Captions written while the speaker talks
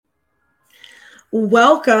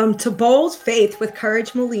Welcome to Bold Faith with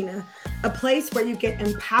Courage Molina, a place where you get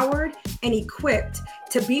empowered and equipped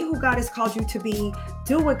to be who God has called you to be,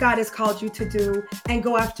 do what God has called you to do, and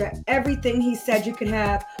go after everything He said you can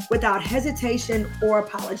have without hesitation or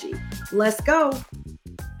apology. Let's go.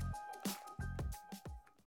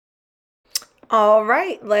 All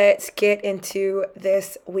right, let's get into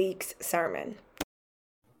this week's sermon.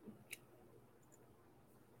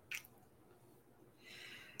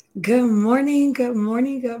 Good morning, good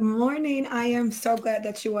morning, good morning. I am so glad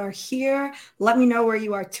that you are here. Let me know where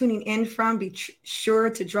you are tuning in from. Be sure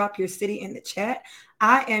to drop your city in the chat.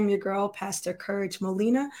 I am your girl, Pastor Courage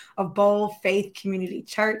Molina of Bold Faith Community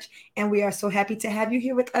Church, and we are so happy to have you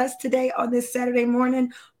here with us today on this Saturday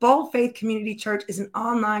morning. Bold Faith Community Church is an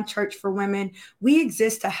online church for women. We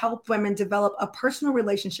exist to help women develop a personal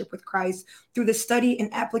relationship with Christ through the study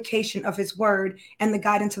and application of His Word and the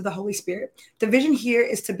guidance of the Holy Spirit. The vision here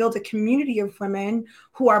is to build a community of women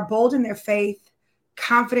who are bold in their faith,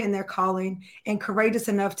 confident in their calling, and courageous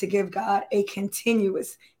enough to give God a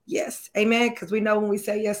continuous yes. Amen. Because we know when we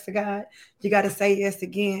say yes to God, you got to say yes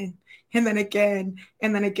again. And then again,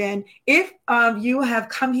 and then again. If you have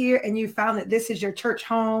come here and you found that this is your church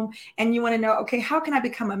home and you want to know, okay, how can I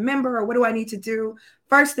become a member or what do I need to do?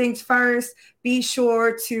 First things first, be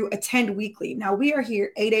sure to attend weekly. Now, we are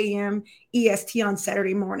here 8 a.m. EST on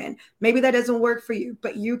Saturday morning. Maybe that doesn't work for you,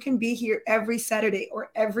 but you can be here every Saturday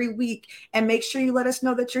or every week. And make sure you let us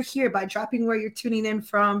know that you're here by dropping where you're tuning in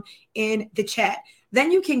from in the chat. Then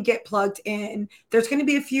you can get plugged in. There's going to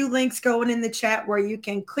be a few links going in the chat where you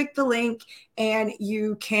can click the link and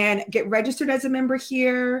you can get registered as a member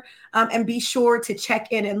here, and be sure to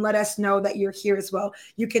check in and let us know that you're here as well.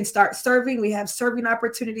 You can start serving. We have serving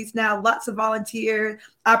opportunities now, lots of volunteer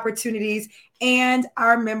opportunities, and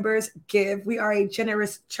our members give. We are a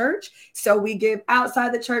generous church, so we give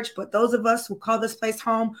outside the church, but those of us who call this place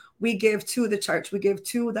home, we give to the church. We give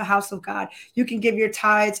to the house of God. You can give your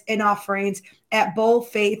tithes and offerings at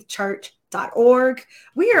boldfaithchurch.org.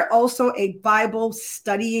 We are also a Bible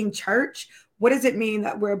studying church. What does it mean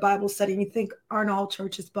that we're a Bible study? You think, aren't all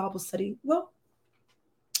churches Bible study? Well,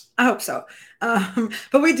 I hope so.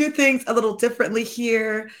 But we do things a little differently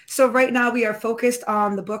here. So right now we are focused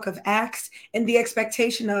on the book of Acts, and the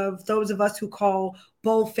expectation of those of us who call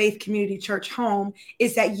Bold Faith Community Church home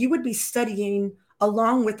is that you would be studying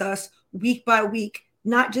along with us week by week,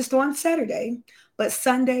 not just on Saturday, but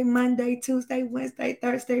Sunday, Monday, Tuesday, Wednesday,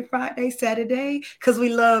 Thursday, Friday, Saturday, because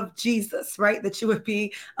we love Jesus, right? That you would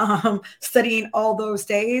be studying all those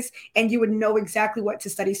days and you would know exactly what to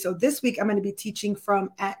study. So this week I'm going to be teaching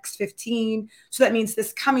from Acts 15. So that means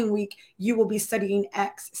this coming week you will be studying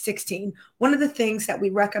Acts 16. One of the things that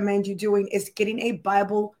we recommend you doing is getting a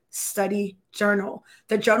Bible study journal.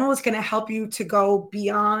 The journal is going to help you to go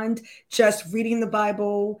beyond just reading the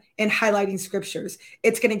Bible and highlighting scriptures.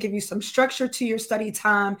 It's going to give you some structure to your study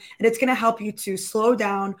time, and it's going to help you to slow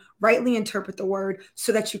down, rightly interpret the word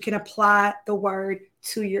so that you can apply the word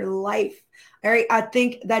to your life. All right, I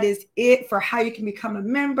think that is it for how you can become a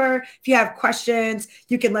member. If you have questions,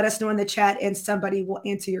 you can let us know in the chat and somebody will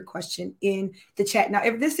answer your question in the chat. Now,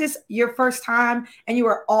 if this is your first time and you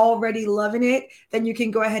are already loving it, then you can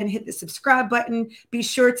go ahead and hit the subscribe button. Be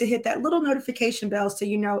sure to hit that little notification bell so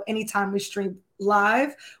you know anytime we stream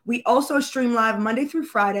live. We also stream live Monday through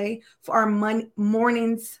Friday for our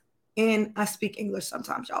mornings in, I speak English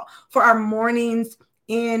sometimes, y'all, for our mornings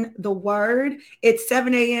in the word. It's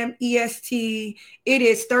 7 a.m. EST. It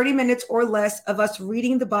is 30 minutes or less of us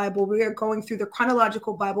reading the Bible. We are going through the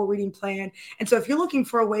chronological Bible reading plan. And so if you're looking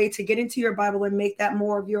for a way to get into your Bible and make that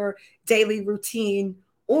more of your daily routine,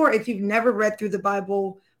 or if you've never read through the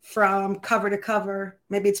Bible from cover to cover,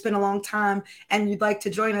 maybe it's been a long time and you'd like to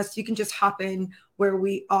join us, you can just hop in where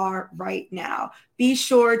we are right now. Be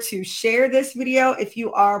sure to share this video if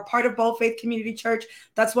you are part of Bold Faith Community Church.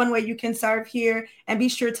 That's one way you can serve here. And be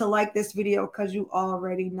sure to like this video because you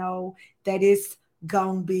already know that it's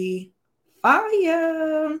gonna be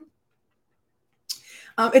fire.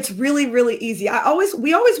 It's really, really easy.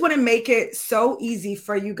 We always want to make it so easy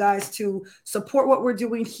for you guys to support what we're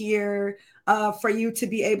doing here, for you to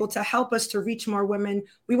be able to help us to reach more women.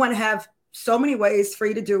 We want to have so many ways for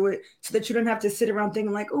you to do it so that you don't have to sit around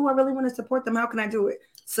thinking like, oh, I really want to support them. How can I do it?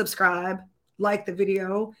 Subscribe, like the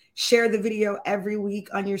video, share the video every week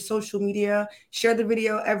on your social media, share the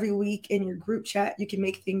video every week in your group chat. You can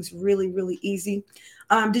make things really, really easy.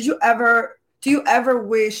 Do you ever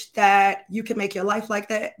wish that you could make your life like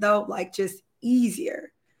that though? Like just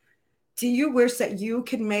easier? Do you wish that you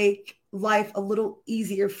could make life a little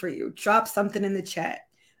easier for you? Drop something in the chat.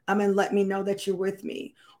 And let me know that you're with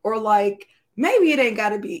me. Or like, maybe it ain't got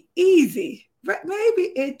to be easy, maybe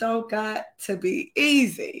it don't got to be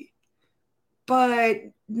easy, but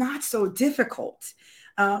not so difficult.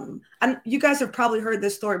 And you guys have probably heard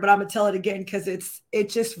this story, but I'm gonna tell it again because it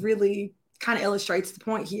just really kind of illustrates the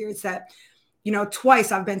point here. It's that,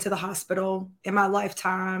 twice I've been to the hospital in my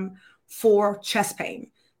lifetime for chest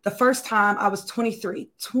pain. The first time I was 23,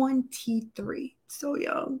 so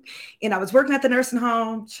young. And I was working at the nursing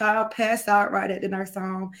home, child passed out right at the nursing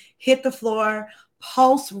home, hit the floor,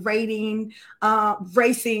 pulse rating,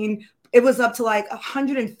 racing. It was up to like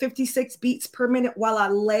 156 beats per minute while I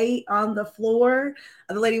lay on the floor.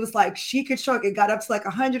 And the lady was like, she could choke. It got up to like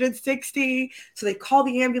 160. So they call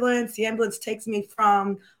the ambulance. The ambulance takes me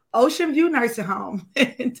from Ocean View Nursing Home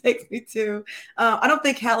and takes me to, I don't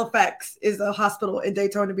think Halifax is a hospital in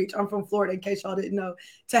Daytona Beach. I'm from Florida, in case y'all didn't know,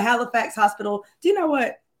 to Halifax Hospital. Do you know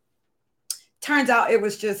what? Turns out it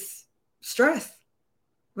was just stress. It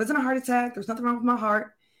wasn't a heart attack. There was nothing wrong with my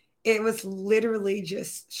heart. It was literally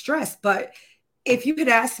just stress. But if you had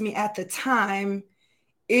asked me at the time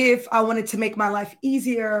if I wanted to make my life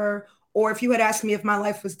easier, or if you had asked me if my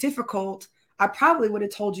life was difficult, I probably would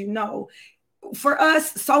have told you no. For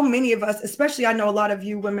us, so many of us, especially I know a lot of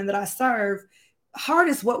you women that I serve, hard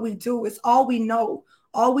is what we do. It's all we know.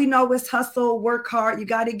 All we know is hustle, work hard. You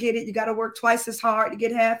got to get it. You got to work twice as hard to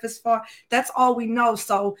get half as far. That's all we know.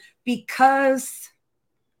 So because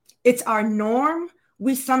it's our norm,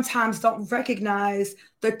 we sometimes don't recognize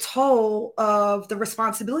the toll of the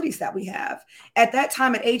responsibilities that we have. At that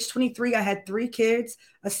time, at age 23, I had 3 kids,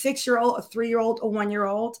 a 6-year-old, a 3-year-old, a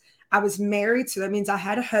 1-year-old. I was married, so that means I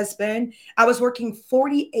had a husband. I was working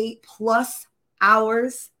 48 plus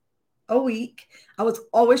hours a week. I was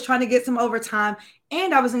always trying to get some overtime.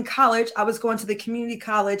 And I was in college. I was going to the community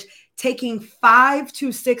college, taking 5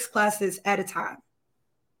 to 6 classes at a time.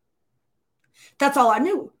 That's all I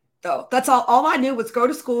knew, though. That's all I knew was go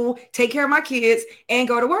to school, take care of my kids, and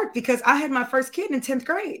go to work, because I had my first kid in 10th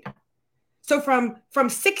grade. So from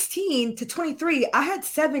 16 to 23, I had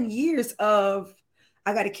 7 years of,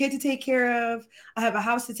 I got a kid to take care of, I have a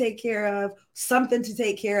house to take care of, something to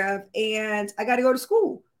take care of, and I got to go to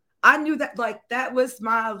school. I knew that, like, that was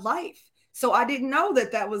my life. So I didn't know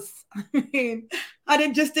that was, I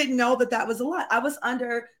didn't know that was a lot. I was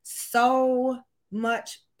under so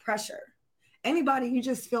much pressure. Anybody, you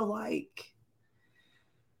just feel like,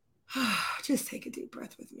 just take a deep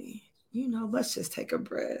breath with me. Let's just take a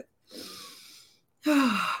breath.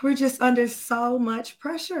 We're just under so much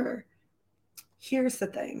pressure. Here's the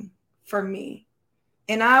thing for me,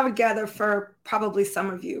 and I would gather for probably some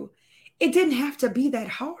of you, it didn't have to be that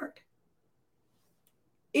hard.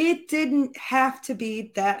 It didn't have to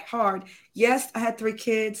be that hard. Yes, I had 3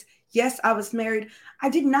 kids. Yes, I was married. I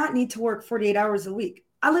did not need to work 48 hours a week.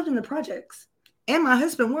 I lived in the projects, and my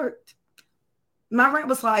husband worked. Our rent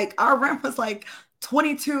was like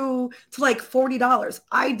 $22 to like $40.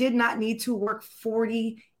 I did not need to work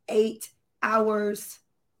 48 hours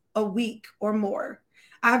a week or more.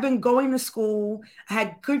 I've been going to school. I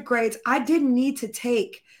had good grades. I didn't need to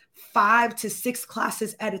take 5 to 6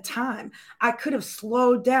 classes at a time. I could have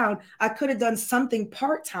slowed down. I could have done something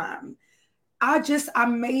part-time. I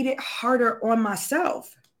made it harder on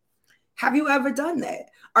myself. Have you ever done that?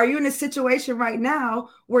 Are you in a situation right now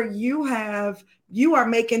where you are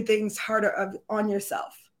making things harder on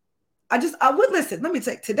yourself? I would listen. Let me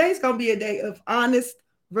tell you, today's going to be a day of honest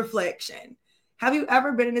reflection. Have you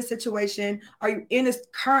ever been in a situation? Are you in this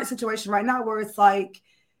current situation right now where it's like,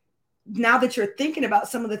 now that you're thinking about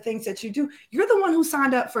some of the things that you do, you're the one who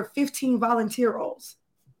signed up for 15 volunteer roles.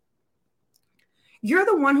 You're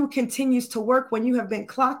the one who continues to work when you have been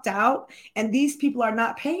clocked out and these people are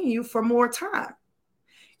not paying you for more time.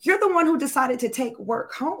 You're the one who decided to take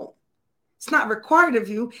work home. It's not required of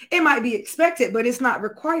you. It might be expected, but it's not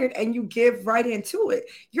required, and you give right into it.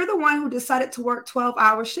 You're the one who decided to work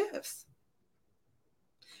 12-hour shifts.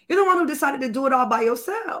 You're the one who decided to do it all by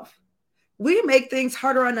yourself. We make things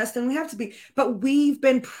harder on us than we have to be, but we've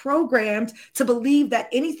been programmed to believe that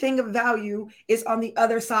anything of value is on the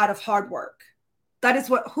other side of hard work. That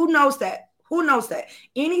is who knows that? Who knows that?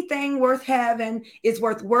 Anything worth having is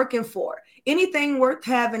worth working for. Anything worth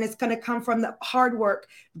having is going to come from the hard work.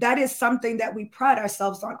 That is something that we pride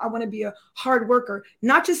ourselves on. I want to be a hard worker,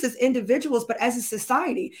 not just as individuals, but as a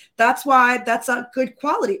society. That's why that's a good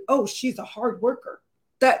quality. Oh, she's a hard worker.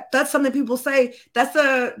 That's something people say.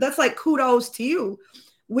 That's like kudos to you.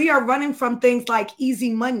 We are running from things like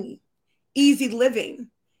easy money, easy living,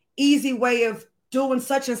 easy way of doing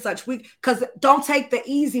such and such. Because don't take the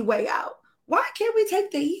easy way out. Why can't we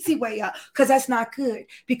take the easy way out? Because that's not good.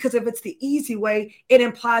 Because if it's the easy way, it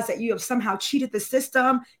implies that you have somehow cheated the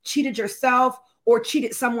system, cheated yourself, or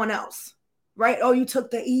cheated someone else, right? Oh, you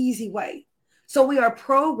took the easy way. So we are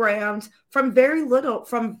programmed from very little,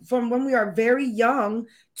 from when we are very young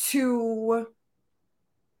to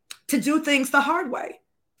do things the hard way,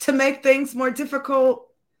 to make things more difficult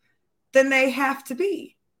than they have to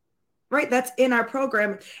be. Right? That's in our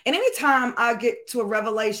program. And anytime I get to a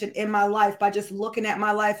revelation in my life by just looking at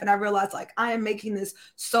my life and I realize like I am making this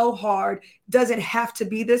so hard, does it have to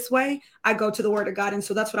be this way? I go to the Word of God. And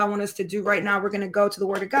so that's what I want us to do right now. We're going to go to the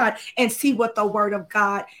Word of God and see what the Word of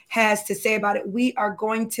God has to say about it. We are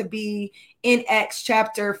going to be in Acts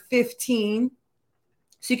chapter 15.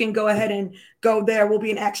 So you can go ahead and go there. We'll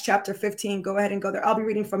be in Acts chapter 15. Go ahead and go there. I'll be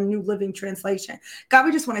reading from New Living Translation. God,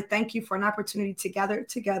 we just want to thank you for an opportunity to gather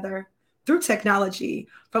together through technology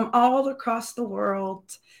from all across the world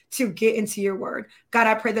to get into your word. God,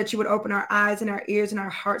 I pray that you would open our eyes and our ears and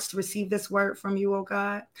our hearts to receive this word from you, oh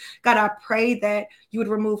God. God, I pray that you would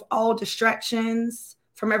remove all distractions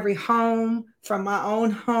from every home, from my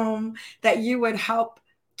own home, that you would help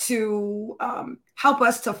us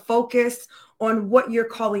to focus on what you're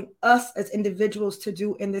calling us as individuals to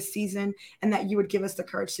do in this season, and that you would give us the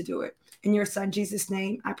courage to do it. In your son, Jesus'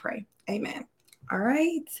 name, I pray. Amen. All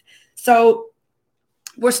right. So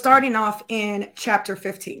we're starting off in chapter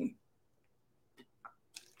 15.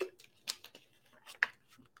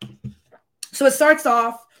 So it starts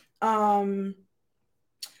off,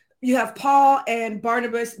 you have Paul and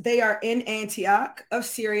Barnabas. They are in Antioch of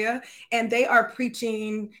Syria, and they are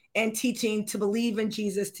preaching and teaching to believe in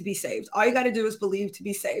Jesus to be saved. All you got to do is believe to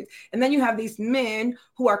be saved. And then you have these men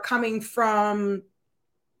who are coming from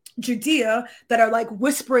Judea that are like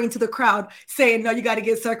whispering to the crowd saying, no, you got to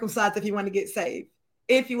get circumcised if you want to get saved.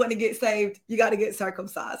 If you want to get saved, you got to get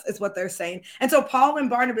circumcised, is what they're saying. And so Paul and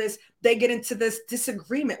Barnabas, they get into this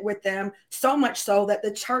disagreement with them, so much so that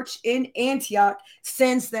the church in Antioch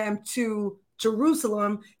sends them to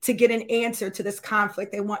Jerusalem to get an answer to this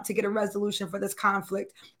conflict. They want to get a resolution for this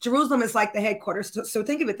conflict. Jerusalem is like the headquarters. So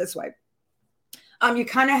think of it this way. You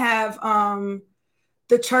kind of have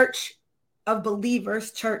the church of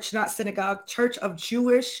believers, church, not synagogue, church of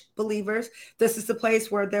Jewish believers. This is the place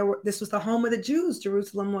where this was the home of the Jews.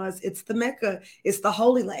 Jerusalem was, it's the Mecca, it's the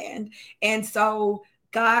Holy Land. And so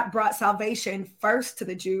God brought salvation first to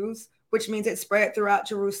the Jews, which means it spread throughout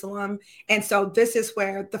Jerusalem. And so this is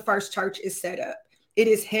where the first church is set up. It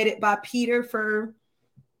is headed by Peter for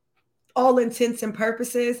all intents and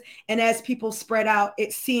purposes. And as people spread out,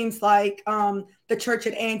 it seems like the church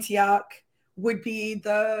at Antioch would be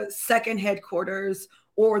the second headquarters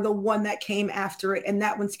or the one that came after it. And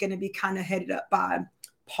that one's going to be kind of headed up by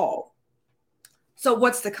Paul. So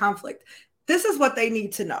what's the conflict? This is what they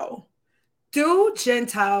need to know. Do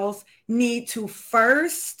Gentiles need to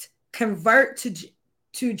first convert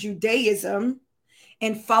to Judaism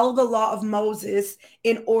and follow the law of Moses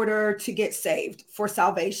in order to get saved for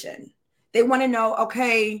salvation? They want to know,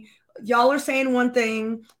 okay, y'all are saying one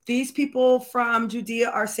thing. These people from Judea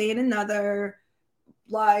are saying another.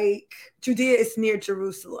 Like Judea is near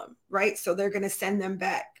Jerusalem, right? So they're going to send them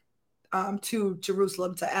back to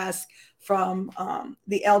Jerusalem to ask from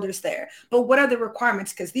the elders there. But what are the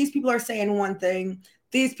requirements? Because these people are saying one thing.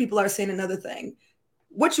 These people are saying another thing.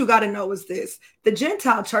 What you got to know is this. The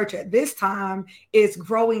Gentile church at this time is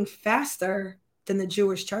growing faster than the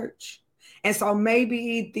Jewish church. And so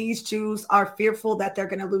maybe these Jews are fearful that they're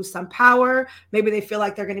going to lose some power. Maybe they feel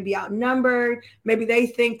like they're going to be outnumbered. Maybe they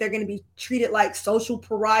think they're going to be treated like social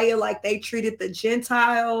pariah, like they treated the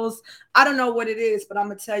Gentiles. I don't know what it is, but I'm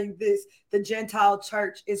going to tell you this. The Gentile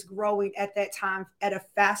church is growing at that time at a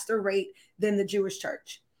faster rate than the Jewish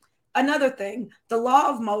church. Another thing, the law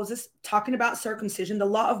of Moses, talking about circumcision, the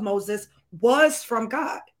law of Moses was from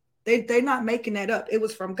God. They're not making that up. It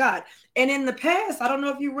was from God. And in the past, I don't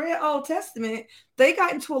know if you read Old Testament, they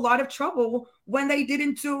got into a lot of trouble when they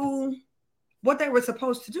didn't do what they were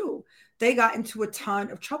supposed to do. They got into a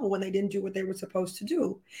ton of trouble when they didn't do what they were supposed to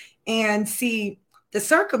do. And see, the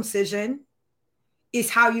circumcision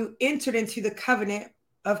is how you entered into the covenant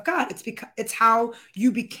of God. It's how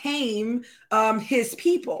you became his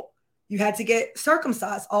people. You had to get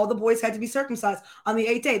circumcised. All the boys had to be circumcised on the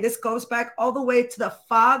 8th day. This goes back all the way to the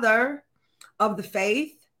father of the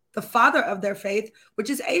faith, the father of their faith, which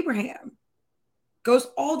is Abraham. Goes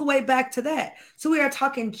all the way back to that. So we are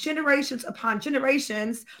talking generations upon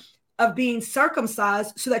generations of being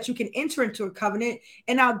circumcised so that you can enter into a covenant.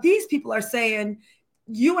 And now these people are saying,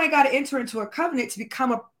 you ain't got to enter into a covenant to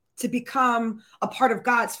become a part of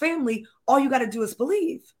God's family. All you got to do is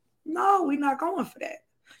believe. No, we're not going for that.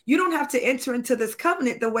 You don't have to enter into this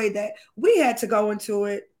covenant the way that we had to go into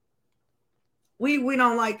it. We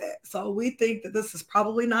don't like that. So we think that this is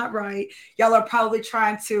probably not right. Y'all are probably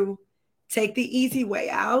trying to take the easy way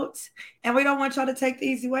out. And we don't want y'all to take the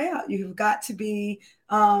easy way out. You've got to be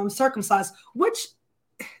circumcised, which,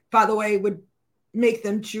 by the way, would make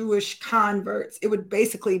them Jewish converts. It would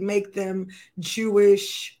basically make them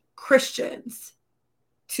Jewish Christians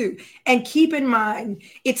too. And keep in mind,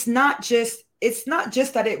 it's not just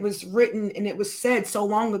that it was written and it was said so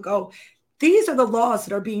long ago. These are the laws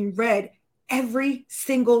that are being read every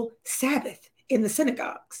single Sabbath in the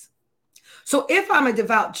synagogues. So if I'm a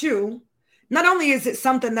devout Jew, not only is it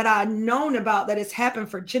something that I've known about, that has happened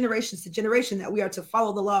for generations to generation, that we are to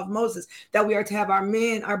follow the law of Moses, that we are to have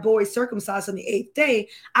our boys circumcised on the 8th day,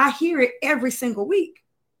 I hear it every single week.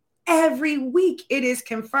 Every week it is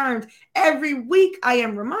confirmed. Every week I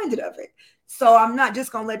am reminded of it. So I'm not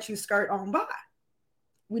just going to let you skirt on by.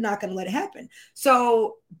 We're not going to let it happen.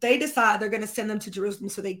 So they decide they're going to send them to Jerusalem.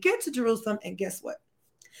 So they get to Jerusalem, and guess what?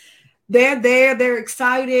 They're there. They're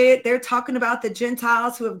excited. They're talking about the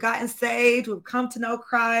Gentiles who have gotten saved, who have come to know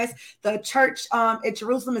Christ. The church at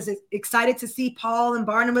Jerusalem is excited to see Paul and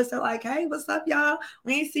Barnabas. They're like, hey, what's up, y'all?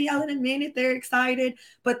 We ain't seen y'all in a minute. They're excited.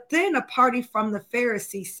 But then a party from the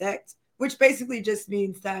Pharisee sect, which basically just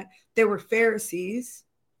means that they were Pharisees,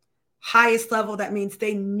 highest level. That means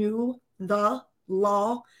they knew the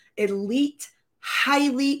law, elite,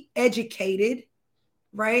 highly educated,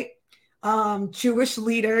 right? Jewish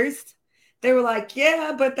leaders. They were like,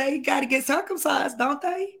 yeah, but they got to get circumcised, don't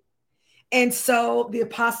they? And so the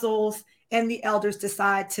apostles and the elders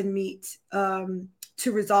decide to meet to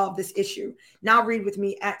resolve this issue. Now read with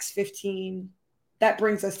me Acts 15. That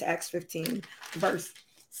brings us to Acts 15, verse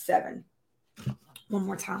 7. One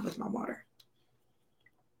more time with my water.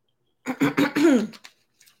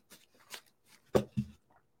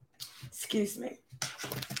 Excuse me.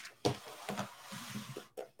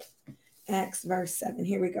 Acts verse 7.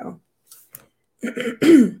 Here we go.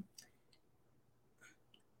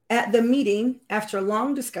 At the meeting, after a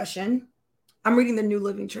long discussion, I'm reading the New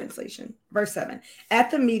Living Translation, verse 7. At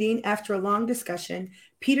the meeting, after a long discussion,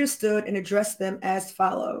 Peter stood and addressed them as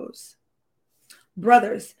follows.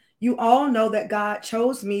 Brothers, you all know that God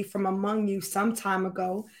chose me from among you some time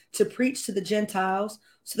ago to preach to the Gentiles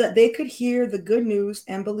so that they could hear the good news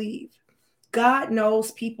and believe. God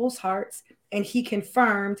knows people's hearts, and he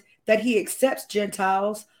confirmed that he accepts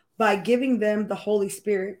Gentiles by giving them the Holy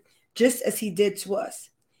Spirit, just as he did to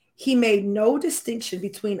us. He made no distinction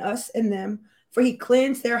between us and them, for he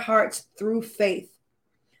cleansed their hearts through faith.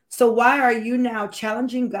 So why are you now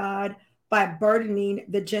challenging God by burdening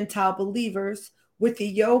the Gentile believers with the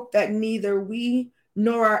yoke that neither we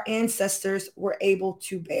nor our ancestors were able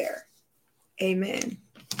to bear? Amen.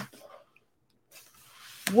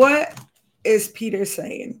 What is Peter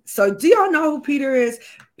saying? So do y'all know who Peter is?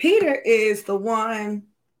 Peter is the one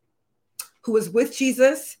who was with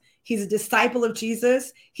Jesus. He's a disciple of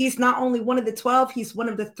Jesus. He's not only one of the 12, he's one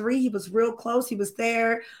of the 3. He was real close. He was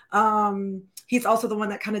there. He's also the one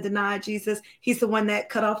that kind of denied Jesus. He's the one that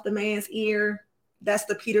cut off the man's ear. That's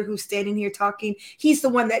the Peter who's standing here talking. He's the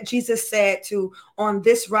one that Jesus said to, on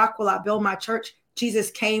this rock will I build my church. Jesus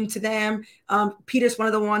came to them. Peter's one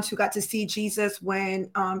of the ones who got to see Jesus when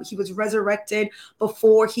he was resurrected,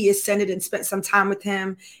 before he ascended and spent some time with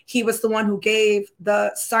him. He was the one who gave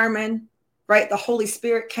the sermon, right? The Holy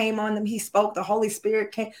Spirit came on them. He spoke. The Holy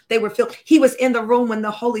Spirit came. They were filled. He was in the room when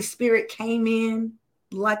the Holy Spirit came in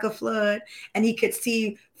like a flood, and he could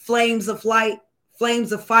see flames of light,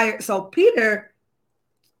 flames of fire. So Peter,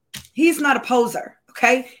 he's not a poser.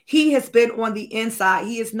 Okay. He has been on the inside.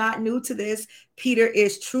 He is not new to this. Peter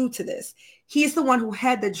is true to this. He's the one who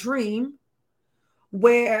had the dream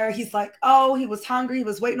where he's like, oh, he was hungry. He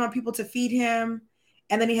was waiting on people to feed him.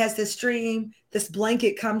 And then he has this dream. This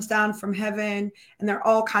blanket comes down from heaven, and there are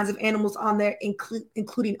all kinds of animals on there,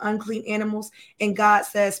 including unclean animals. And God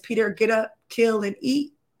says, Peter, get up, kill, and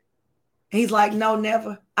eat. And he's like, no,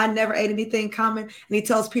 never. I never ate anything common. And he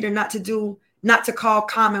tells Peter not to call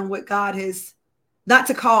common what God is, not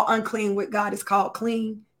to call unclean what God is called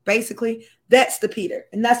clean. Basically, that's the Peter.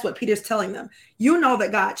 And that's what Peter's telling them. You know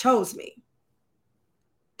that God chose me,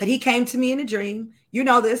 that he came to me in a dream. You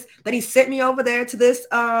know this, that he sent me over there to this,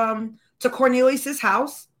 to Cornelius's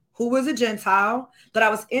house, who was a Gentile, that I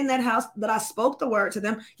was in that house, that I spoke the word to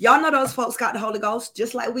them. Y'all know those folks got the Holy Ghost,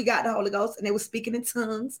 just like we got the Holy Ghost, and they were speaking in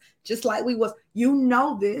tongues, just like we was. You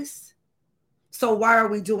know this. So why are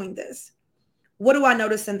we doing this? What do I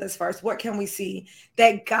notice in this verse? What can we see?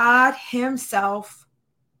 That God himself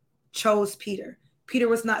chose Peter. Peter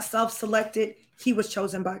was not self-selected. He was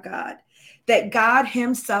chosen by God. That God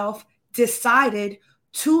himself decided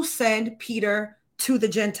to send Peter to the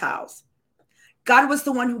Gentiles. God was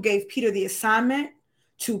the one who gave Peter the assignment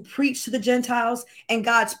to preach to the Gentiles, and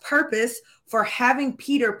God's purpose for having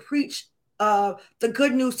Peter preach the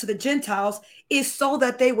good news to the Gentiles is so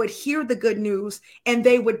that they would hear the good news and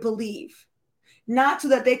they would believe. Not so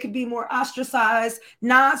that they could be more ostracized,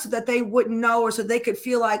 not so that they wouldn't know, or so they could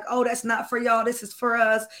feel like, oh, that's not for y'all, this is for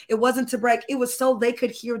us. It wasn't to break. It was so they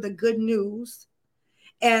could hear the good news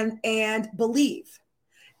and believe.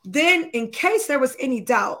 Then, in case there was any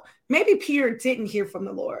doubt, maybe Peter didn't hear from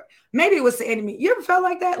the Lord. Maybe it was the enemy. You ever felt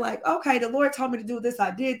like that? Like, okay, the Lord told me to do this. I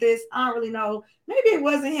did this. I don't really know. Maybe it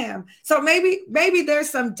wasn't him. So maybe there's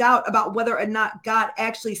some doubt about whether or not God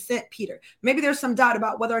actually sent Peter. Maybe there's some doubt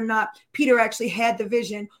about whether or not Peter actually had the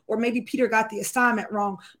vision, or maybe Peter got the assignment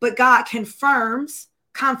wrong. But God confirms.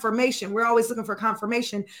 Confirmation. We're always looking for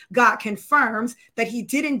confirmation. God confirms that he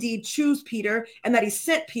did indeed choose Peter and that he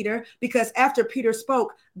sent Peter, because after Peter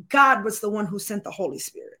spoke, God was the one who sent the Holy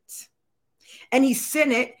Spirit. And he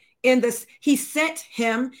sent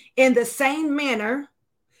him in the same manner.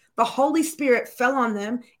 The Holy Spirit fell on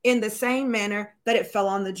them in the same manner that it fell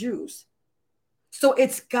on the Jews. So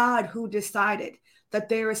it's God who decided that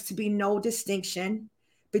there is to be no distinction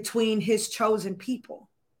between his chosen people.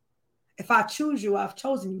 If I choose you, I've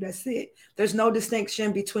chosen you. That's it. There's no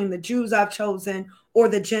distinction between the Jews I've chosen or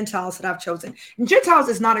the Gentiles that I've chosen. And Gentiles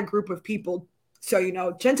is not a group of people. So,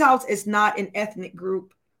 Gentiles is not an ethnic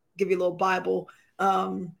group. I'll give you a little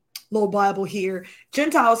Bible here.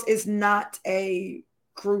 Gentiles is not a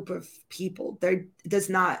group of people. There does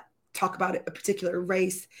not talk about a particular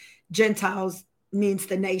race. Gentiles means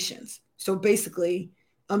the nations. So basically,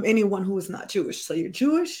 anyone who is not Jewish. So you're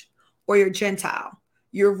Jewish or you're Gentile.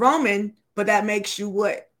 You're Roman, but that makes you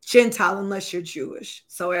what? Gentile, unless you're Jewish.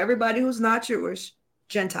 So everybody who's not Jewish,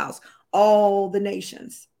 Gentiles, all the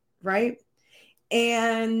nations, right?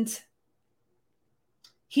 And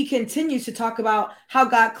he continues to talk about how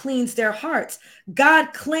God cleans their hearts.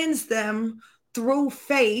 God cleansed them through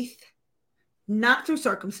faith, not through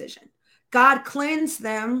circumcision. God cleansed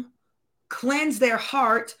their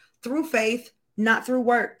heart through faith, not through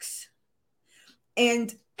works.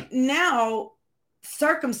 And now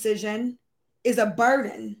circumcision is a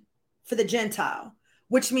burden for the Gentile,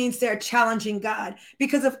 which means they're challenging God.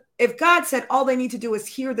 Because if God said all they need to do is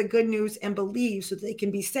hear the good news and believe so they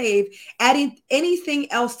can be saved, adding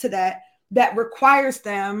anything else to that requires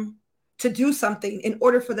them to do something in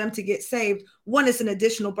order for them to get saved, one is an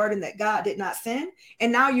additional burden that God did not send.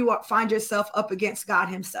 And now you find yourself up against God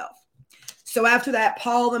himself. So after that,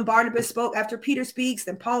 Paul and Barnabas spoke. After Peter speaks,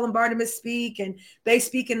 then Paul and Barnabas speak, and they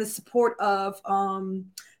speak in the support of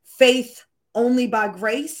faith only by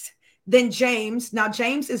grace. Then James. Now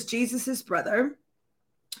James is Jesus's brother,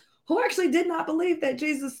 who actually did not believe that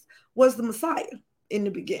Jesus was the Messiah in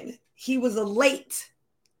the beginning. He was a late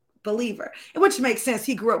believer, which makes sense.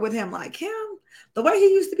 He grew up with him like him, the way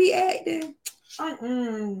he used to be acting.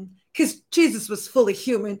 Because Jesus was fully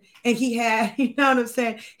human, and he had, you know what I'm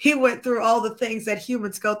saying? He went through all the things that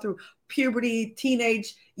humans go through: puberty,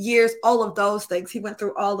 teenage years, all of those things. He went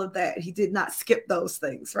through all of that. He did not skip those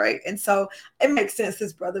things, right? And so it makes sense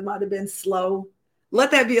his brother might have been slow.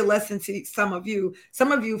 Let that be a lesson to some of you.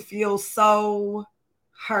 Some of you feel so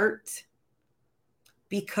hurt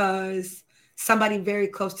because somebody very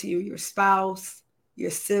close to you, your spouse,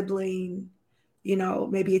 your sibling,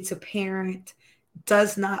 maybe it's a parent,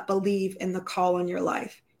 does not believe in the call on your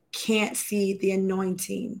life, can't see the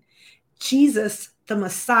anointing. Jesus, the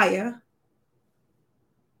Messiah,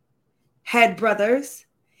 had brothers,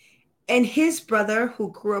 and his brother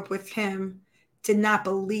who grew up with him did not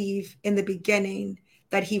believe in the beginning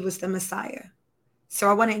that he was the Messiah. So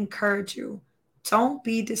I want to encourage you, don't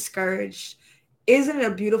be discouraged. Isn't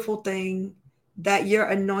it a beautiful thing that your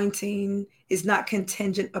anointing is not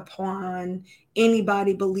contingent upon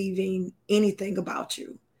anybody believing anything about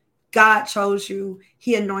you? God chose you.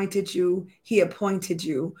 He anointed you. He appointed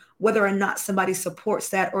you. Whether or not somebody supports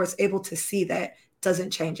that or is able to see that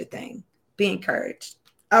doesn't change a thing. Be encouraged.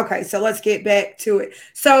 Okay, so let's get back to it.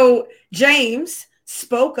 So James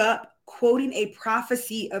spoke up, quoting a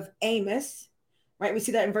prophecy of Amos, right? We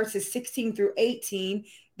see that in verses 16 through 18,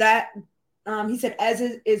 that he said, as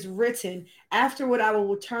it is written, afterward I will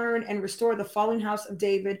return and restore the fallen house of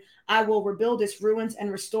David. I will rebuild its ruins and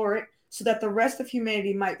restore it, so that the rest of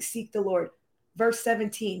humanity might seek the Lord. Verse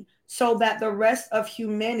 17, so that the rest of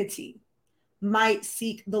humanity might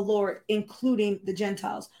seek the Lord, including the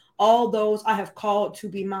Gentiles. All those I have called to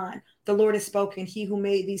be mine. The Lord has spoken, he who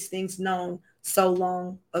made these things known so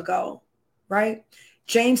long ago, right?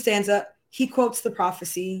 James stands up. He quotes the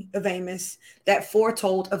prophecy of Amos that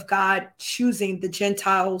foretold of God choosing the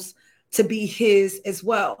Gentiles to be his as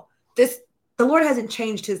well. The Lord hasn't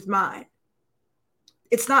changed his mind.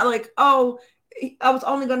 It's not like, oh, I was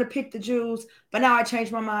only going to pick the Jews, but now I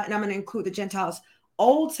changed my mind and I'm going to include the Gentiles.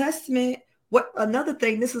 Old Testament, what another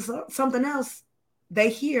thing, this is something else they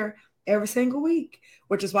hear every single week,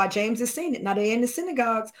 which is why James is saying it. Now they're in the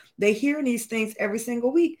synagogues, they hear these things every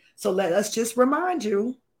single week. So let us just remind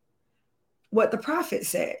you what the prophet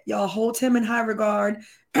said. Y'all hold him in high regard.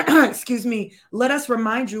 Excuse me. Let us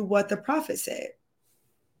remind you what the prophet said.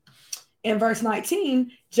 In verse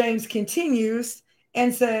 19, James continues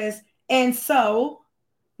and says, and so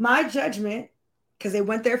my judgment, because they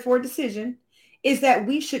went there for a decision, is that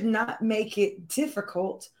we should not make it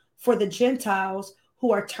difficult for the Gentiles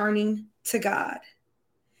who are turning to God.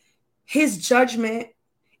 His judgment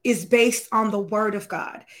is based on the word of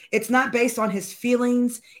God. It's not based on his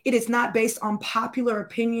feelings. It is not based on popular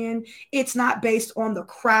opinion. It's not based on the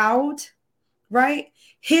crowd, right?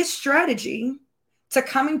 His strategy to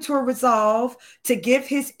coming to a resolve, to give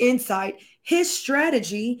his insight, his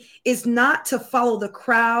strategy is not to follow the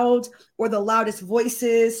crowd or the loudest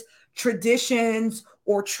voices, traditions,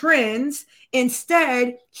 or trends.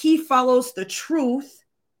 Instead, he follows the truth,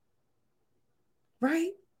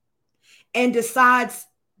 right? And decides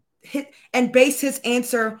and base his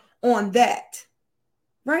answer on that,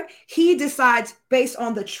 right? He decides based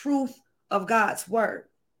on the truth of God's word.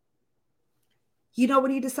 You know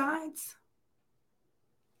what he decides?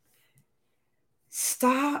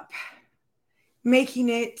 Stop making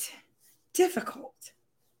it difficult.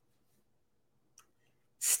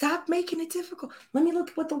 Stop making it difficult. Let me look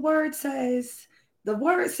at what the word says. The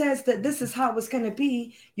word says that this is how it's going to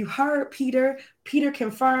be. You heard Peter. Peter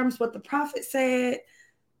confirms what the prophet said.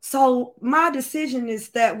 So my decision is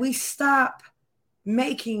that we stop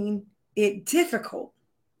making it difficult.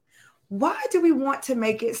 Why do we want to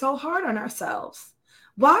make it so hard on ourselves?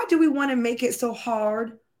 Why do we want to make it so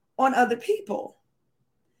hard on other people?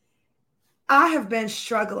 I have been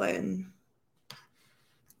struggling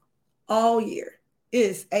all year. It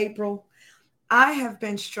is April. I have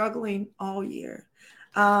been struggling all year.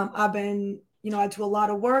 I've been, I do a lot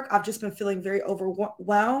of work. I've just been feeling very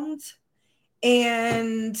overwhelmed.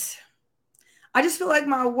 And I just feel like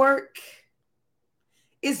my work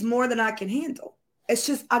is more than I can handle. It's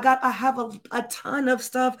just, I have a ton of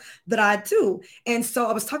stuff that I do. And so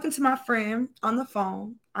I was talking to my friend on the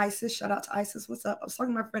phone, Isis, shout out to Isis. What's up? I was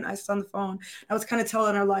talking to my friend Isis on the phone. I was kind of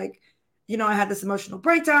telling her like, I had this emotional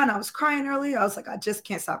breakdown. I was crying earlier. I was like, I just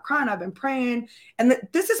can't stop crying. I've been praying. And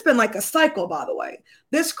this has been like a cycle, by the way.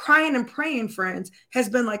 This crying and praying, friends, has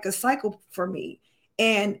been like a cycle for me.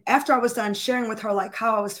 And after I was done sharing with her like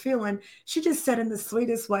how I was feeling, she just said in the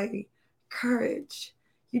sweetest way, Courage,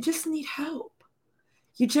 you just need help.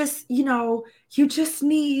 You just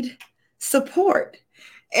need support.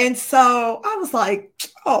 And so I was like,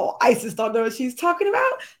 oh, Isis don't know what she's talking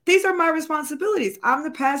about. These are my responsibilities. I'm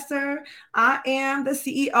the pastor. I am the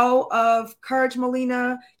CEO of Courage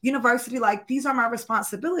Molina University. Like, these are my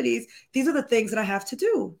responsibilities. These are the things that I have to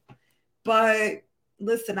do. But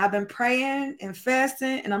listen, I've been praying and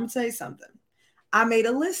fasting, and I'm going to tell you something. I made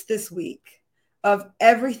a list this week of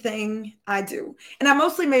everything I do. And I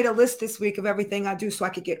mostly made a list this week of everything I do so I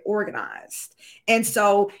could get organized. And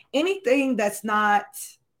so anything that's not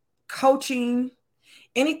coaching,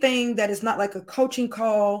 anything that is not like a coaching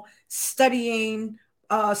call, studying,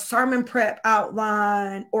 sermon prep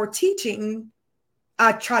outline, or teaching,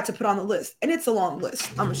 I tried to put on the list. And it's a long list.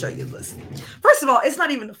 I'm going to show you the list. First of all, it's not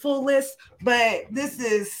even the full list, but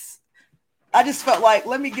I just felt like,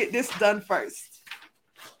 let me get this done first.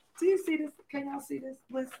 Do you see this? Can y'all see this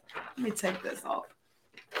list? Let me take this off.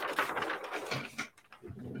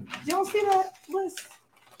 Y'all see that list?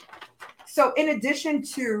 So in addition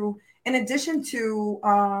to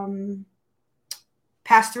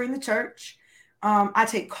pastoring the church, I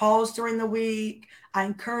take calls during the week. I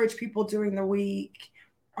encourage people during the week.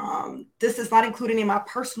 This does not include any of my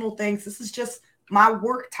personal things. This is just my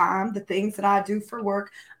work time, the things that I do for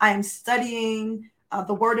work. I am studying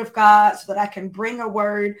the word of God so that I can bring a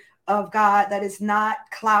word of God that is not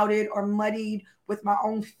clouded or muddied with my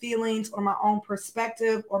own feelings or my own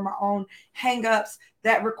perspective or my own hangups.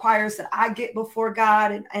 That requires that I get before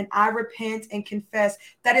God and I repent and confess.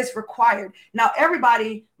 That is required. Now,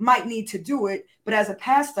 everybody might need to do it, but as a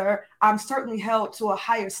pastor, I'm certainly held to a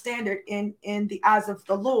higher standard in the eyes of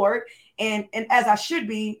the Lord and as I should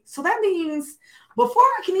be. So that means before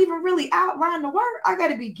I can even really outline the word, I got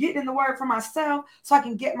to be getting in the word for myself so I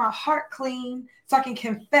can get my heart clean, so I can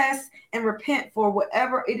confess and repent for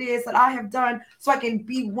whatever it is that I have done, so I can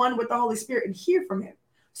be one with the Holy Spirit and hear from him.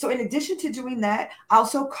 So in addition to doing that, I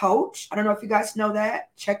also coach. I don't know if you guys know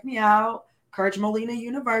that. Check me out, Courage Molina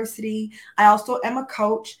University. I also am a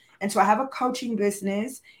coach. And so I have a coaching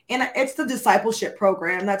business, and it's the discipleship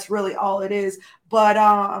program. That's really all it is. But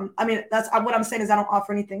I mean, that's what I'm saying is I don't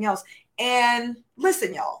offer anything else. And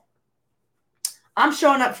listen, y'all, I'm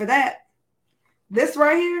showing up for that. This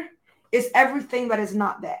right here is everything that is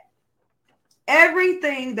not that.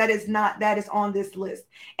 Everything that is not that is on this list.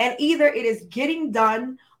 And either it is getting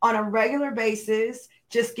done on a regular basis,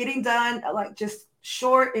 just getting done, like just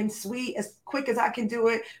short and sweet, as quick as I can do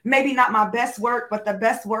it. Maybe not my best work, but the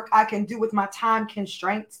best work I can do with my time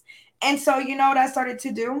constraints. And so, you know what I started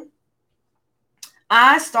to do?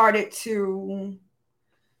 I started to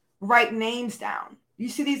write names down. You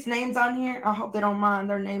see these names on here? I hope they don't mind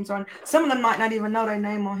their names on. Some of them might not even know their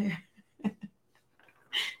name on here.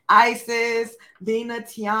 Isis, Dina,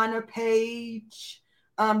 Tiana, Paige,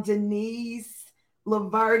 Denise,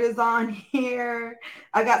 Laverta's on here.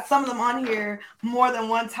 I got some of them on here more than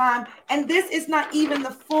one time. And this is not even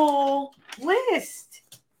the full list.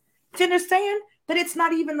 Do you understand that it's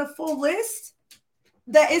not even the full list?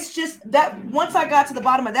 That it's just that once I got to the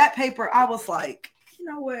bottom of that paper, I was like, you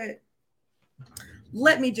know what?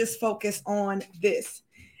 Let me just focus on this.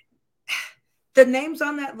 The names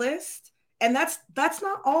on that list, and that's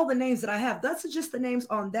not all the names that I have. That's just the names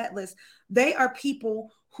on that list. They are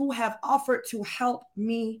people who have offered to help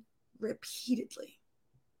me repeatedly.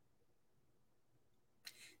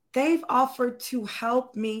 They've offered to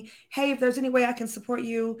help me. Hey, if there's any way I can support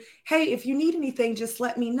you. Hey, if you need anything, just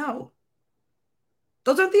let me know.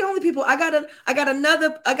 Those aren't the only people. I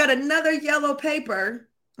got another yellow paper,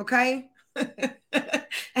 okay?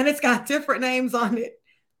 And it's got different names on it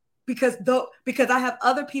because I have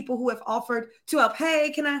other people who have offered to help.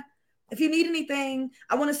 Hey, if you need anything,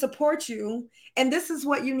 I want to support you. And this is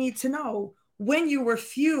what you need to know. When you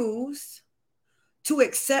refuse to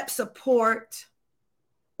accept support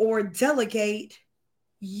or delegate,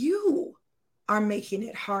 you are making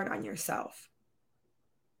it hard on yourself.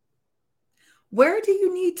 Where do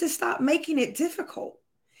you need to stop making it difficult?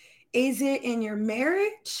 Is it in your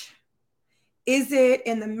marriage? Is it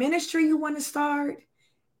in the ministry you want to start?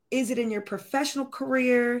 Is it in your professional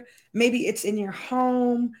career? Maybe it's in your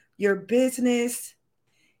home, your business.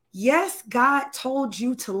 Yes, God told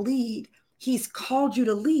you to lead. He's called you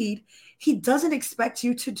to lead. He doesn't expect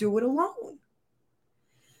you to do it alone.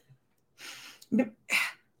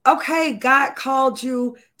 Okay, God called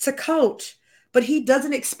you to coach, but he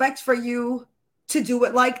doesn't expect for you to do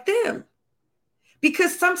it like them.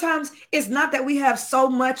 Because sometimes it's not that we have so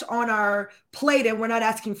much on our plate and we're not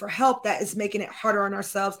asking for help that is making it harder on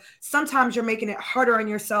ourselves. Sometimes you're making it harder on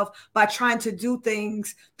yourself by trying to do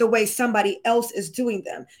things the way somebody else is doing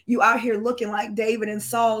them. You out here looking like David and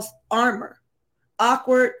Saul's armor,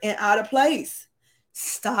 awkward and out of place.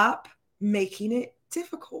 Stop making it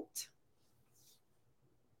difficult.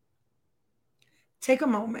 Take a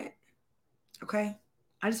moment, okay?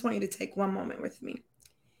 I just want you to take one moment with me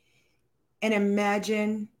and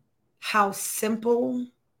imagine how simple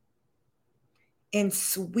and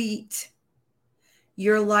sweet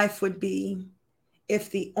your life would be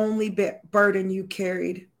if the only burden you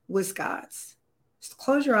carried was God's. Just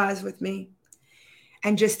close your eyes with me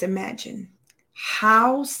and just imagine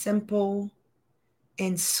how simple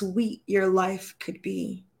and sweet your life could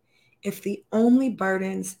be if the only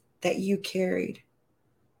burdens that you carried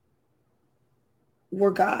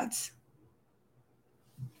were God's.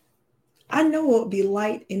 I know it would be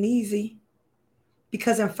light and easy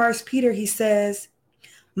because in 1 Peter, he says,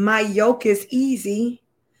 my yoke is easy,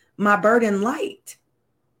 my burden light.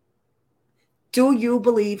 Do you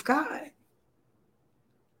believe God?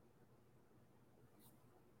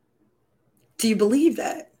 Do you believe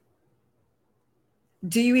that?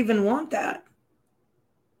 Do you even want that?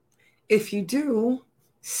 If you do,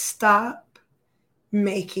 stop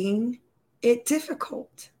making it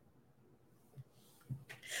difficult.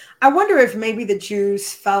 I wonder if maybe the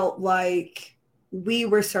Jews felt like we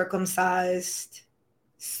were circumcised,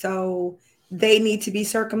 so they need to be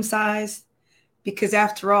circumcised, because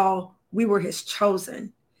after all, we were his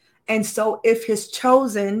chosen. And so if his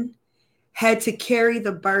chosen had to carry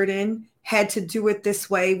the burden, had to do it this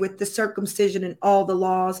way with the circumcision and all the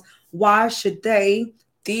laws, why should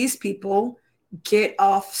these people, get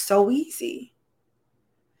off so easy?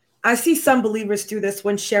 I see some believers do this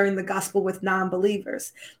when sharing the gospel with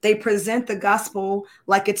non-believers. They present the gospel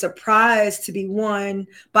like it's a prize to be won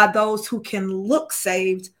by those who can look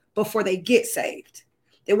saved before they get saved.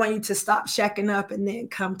 They want you to stop shacking up and then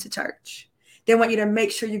come to church. They want you to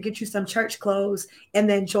make sure you get you some church clothes and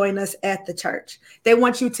then join us at the church. They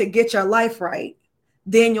want you to get your life right.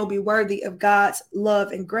 Then you'll be worthy of God's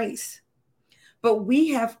love and grace. But we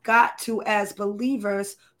have got to, as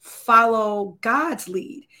believers, follow God's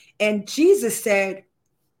lead. And Jesus said,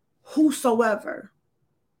 whosoever.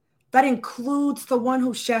 That includes the one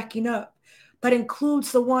who's shacking up. That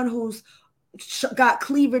includes the one who's got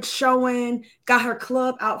cleavage showing, got her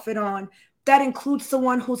club outfit on. That includes the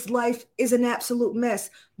one whose life is an absolute mess.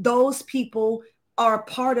 Those people are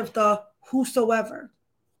part of the whosoever.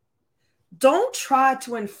 Don't try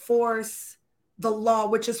to enforce the law,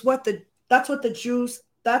 which is that's what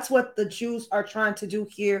the Jews are trying to do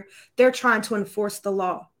here. They're trying to enforce the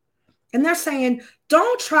law. And they're saying,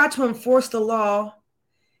 don't try to enforce the law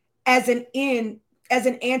as an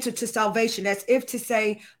answer to salvation, as if to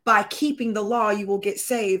say, by keeping the law, you will get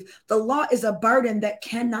saved. The law is a burden that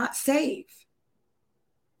cannot save.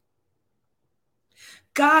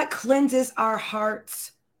 God cleanses our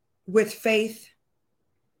hearts with faith,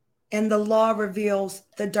 and the law reveals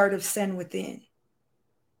the dirt of sin within.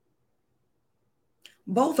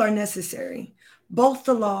 Both are necessary, both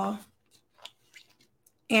the law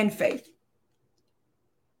and faith.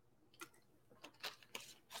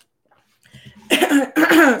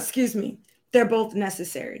 Excuse me. They're both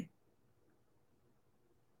necessary.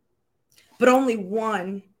 But only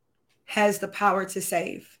one has the power to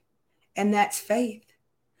save, and that's faith.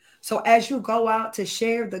 So as you go out to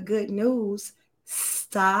share the good news,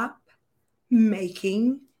 stop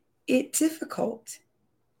making it difficult.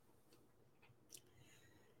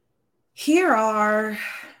 Here are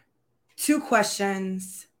 2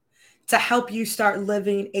 questions to help you start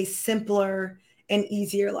living a simpler and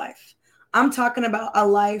easier life. I'm talking about a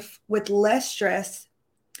life with less stress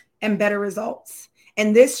and better results.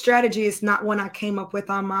 And this strategy is not one I came up with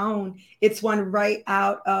on my own. It's one right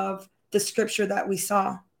out of the scripture that we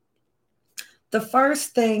saw. The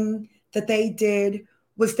first thing that they did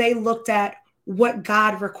was they looked at what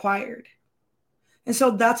God required. And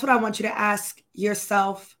so that's what I want you to ask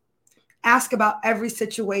yourself. Ask about every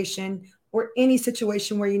situation or any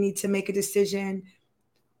situation where you need to make a decision.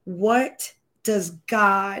 What does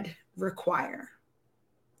God require?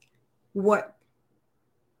 Not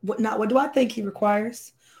what do I think he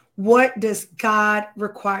requires? What does God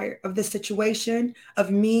require of the situation, of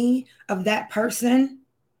me, of that person?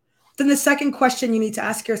 Then the second question you need to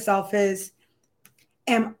ask yourself is,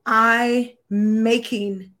 am I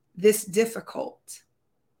making this difficult?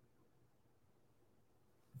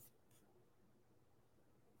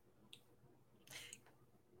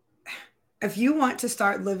 If you want to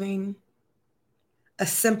start living a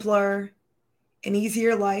simpler and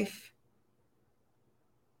easier life,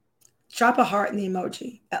 drop a heart in the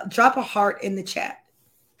emoji. Drop a heart in the chat.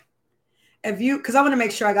 Because I want to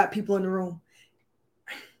make sure I got people in the room.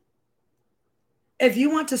 If you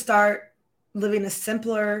want to start living a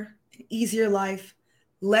simpler and easier life,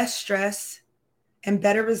 less stress and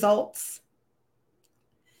better results,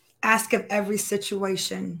 ask of every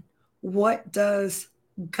situation, what does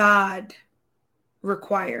God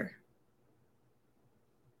require?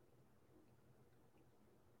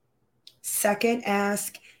 Second,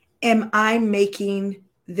 ask, am I making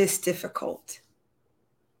this difficult?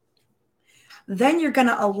 Then you're going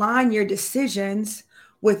to align your decisions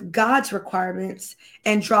with God's requirements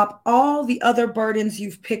and drop all the other burdens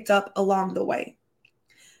you've picked up along the way.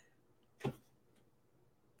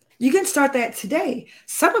 You can start that today.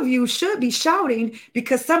 Some of you should be shouting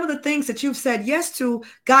because some of the things that you've said yes to,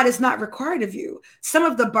 God is not required of you. Some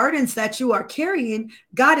of the burdens that you are carrying,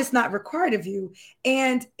 God is not required of you.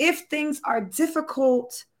 And if things are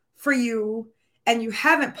difficult for you and you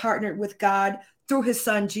haven't partnered with God through his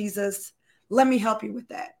son, Jesus, let me help you with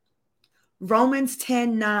that. Romans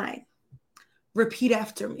 10:9. Repeat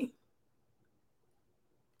after me.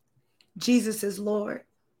 Jesus is Lord.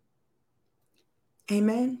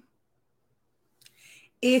 Amen.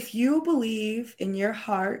 If you believe in your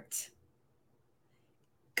heart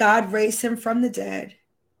God raised him from the dead,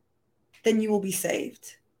 then you will be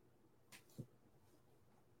saved.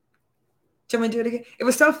 Do you want me to do it again? It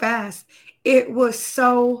was so fast. It was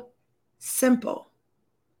so simple.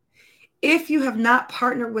 If you have not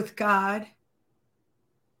partnered with God,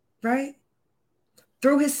 right,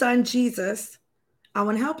 through his son Jesus, I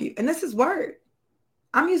want to help you. And this is word.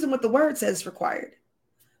 I'm using what the word says required.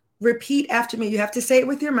 Repeat after me. You have to say it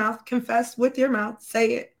with your mouth. Confess with your mouth.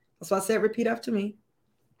 Say it. That's why I said repeat after me.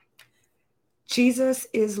 Jesus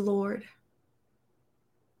is Lord.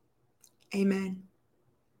 Amen.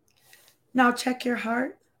 Now check your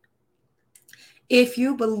heart. If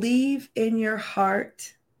you believe in your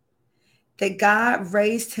heart that God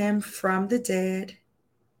raised him from the dead,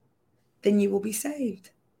 then you will be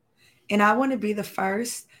saved. And I want to be the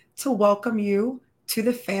first to welcome you to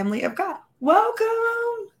the family of God. Welcome.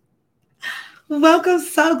 Welcome.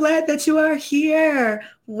 So glad that you are here.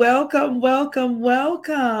 Welcome, welcome,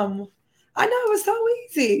 welcome. I know it was so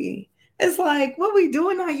easy. It's like, what we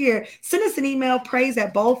doing out here? Send us an email,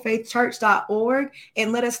 praise@boldfaithchurch.org,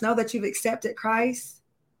 and let us know that you've accepted Christ.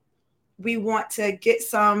 We want to get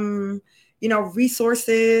some,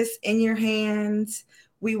 resources in your hands.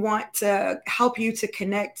 We want to help you to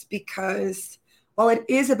connect because while it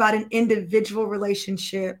is about an individual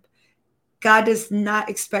relationship, God does not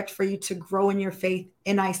expect for you to grow in your faith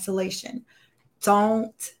in isolation.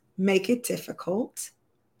 Don't make it difficult,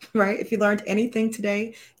 right? If you learned anything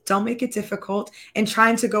today, don't make it difficult. And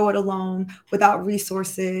trying to go it alone without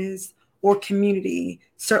resources or community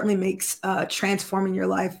certainly makes transforming your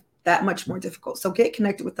life that much more difficult. So get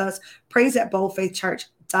connected with us.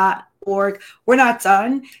 praise@boldfaithchurch.org. We're not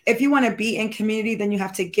done. If you want to be in community, then you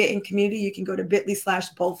have to get in community. You can go to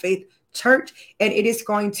bit.ly/boldfaithchurch, and it is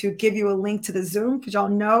going to give you a link to the Zoom, because y'all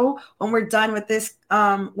know when we're done with this,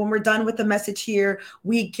 when we're done with the message here,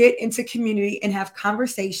 we get into community and have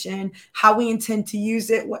conversation, how we intend to use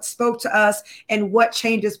it, what spoke to us, and what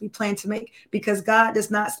changes we plan to make. Because God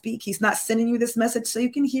does not speak. He's not sending you this message so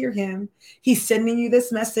you can hear him. He's sending you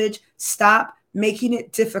this message. Stop making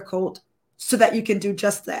it difficult so that you can do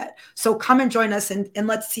just that. So come and join us, and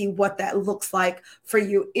let's see what that looks like for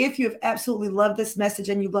you. If you have absolutely loved this message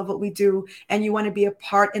and you love what we do and you want to be a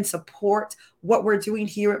part and support what we're doing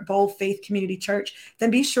here at Bold Faith Community Church, then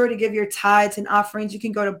be sure to give your tithes and offerings. You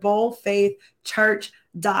can go to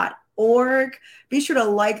boldfaithchurch.org. Be sure to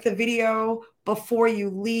like the video before you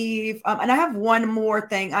leave. And I have one more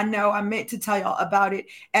thing. I know I meant to tell y'all about it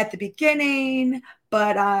at the beginning,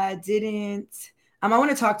 but I didn't. I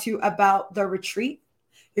want to talk to you about the retreat.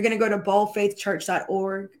 You're going to go to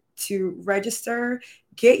boldfaithchurch.org to register.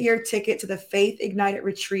 Get your ticket to the Faith Ignited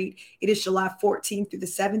Retreat. It is July 14th through the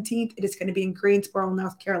 17th. It is going to be in Greensboro,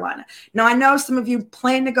 North Carolina. Now, I know some of you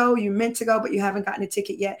plan to go, you meant to go, but you haven't gotten a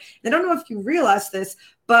ticket yet. And I don't know if you realize this,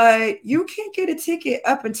 but you can't get a ticket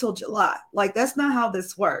up until July. Like, that's not how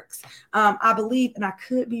this works. I believe, and I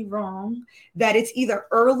could be wrong, that it's either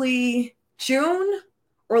early June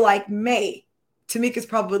or like May. Tamika's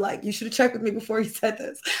probably like, you should have checked with me before you said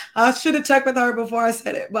this. I should have checked with her before I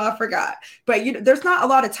said it, but I forgot. But there's not a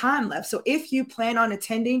lot of time left. So if you plan on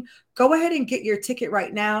attending, go ahead and get your ticket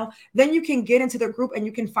right now. Then you can get into the group and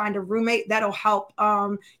you can find a roommate. That'll help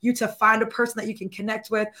you to find a person that you can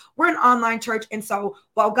connect with. We're an online church. And so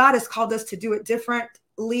while God has called us to do it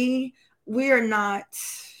differently, we are not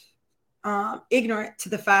ignorant to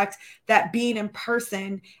the fact that being in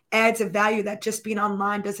person adds a value that just being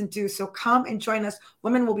online doesn't do. So come and join us.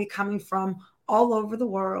 Women will be coming from all over the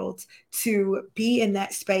world to be in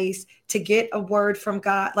that space, to get a word from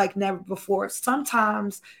God like never before.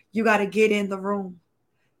 Sometimes you got to get in the room.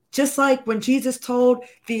 Just like when Jesus told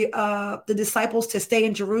the disciples to stay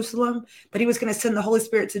in Jerusalem, but he was going to send the Holy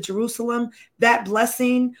Spirit to Jerusalem, that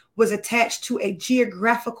blessing was attached to a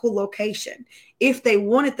geographical location. If they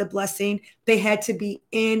wanted the blessing, they had to be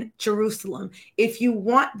in Jerusalem. If you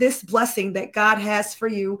want this blessing that God has for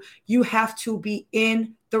you, you have to be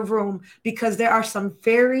in the room, because there are some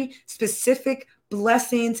very specific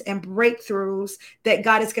blessings and breakthroughs that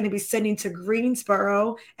God is going to be sending to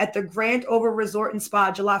Greensboro at the Grand Over Resort and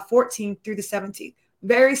Spa, July 14th through the 17th.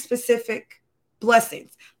 Very specific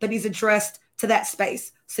blessings that he's addressed to that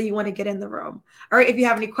space. So you want to get in the room. All right. If you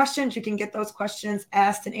have any questions, you can get those questions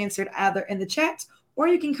asked and answered either in the chat, or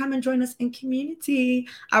you can come and join us in community.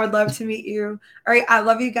 I would love to meet you. All right. I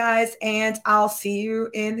love you guys, and I'll see you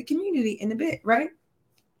in the community in a bit, right?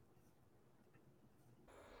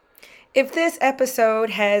 If this episode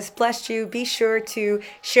has blessed you, be sure to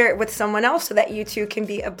share it with someone else so that you too can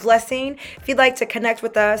be a blessing. If you'd like to connect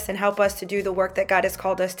with us and help us to do the work that God has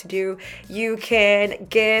called us to do, you can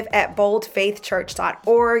give at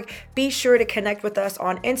boldfaithchurch.org. Be sure to connect with us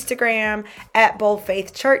on Instagram at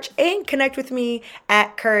boldfaithchurch, and connect with me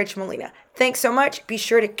at Courage Molina. Thanks so much. Be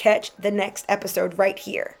sure to catch the next episode right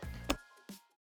here.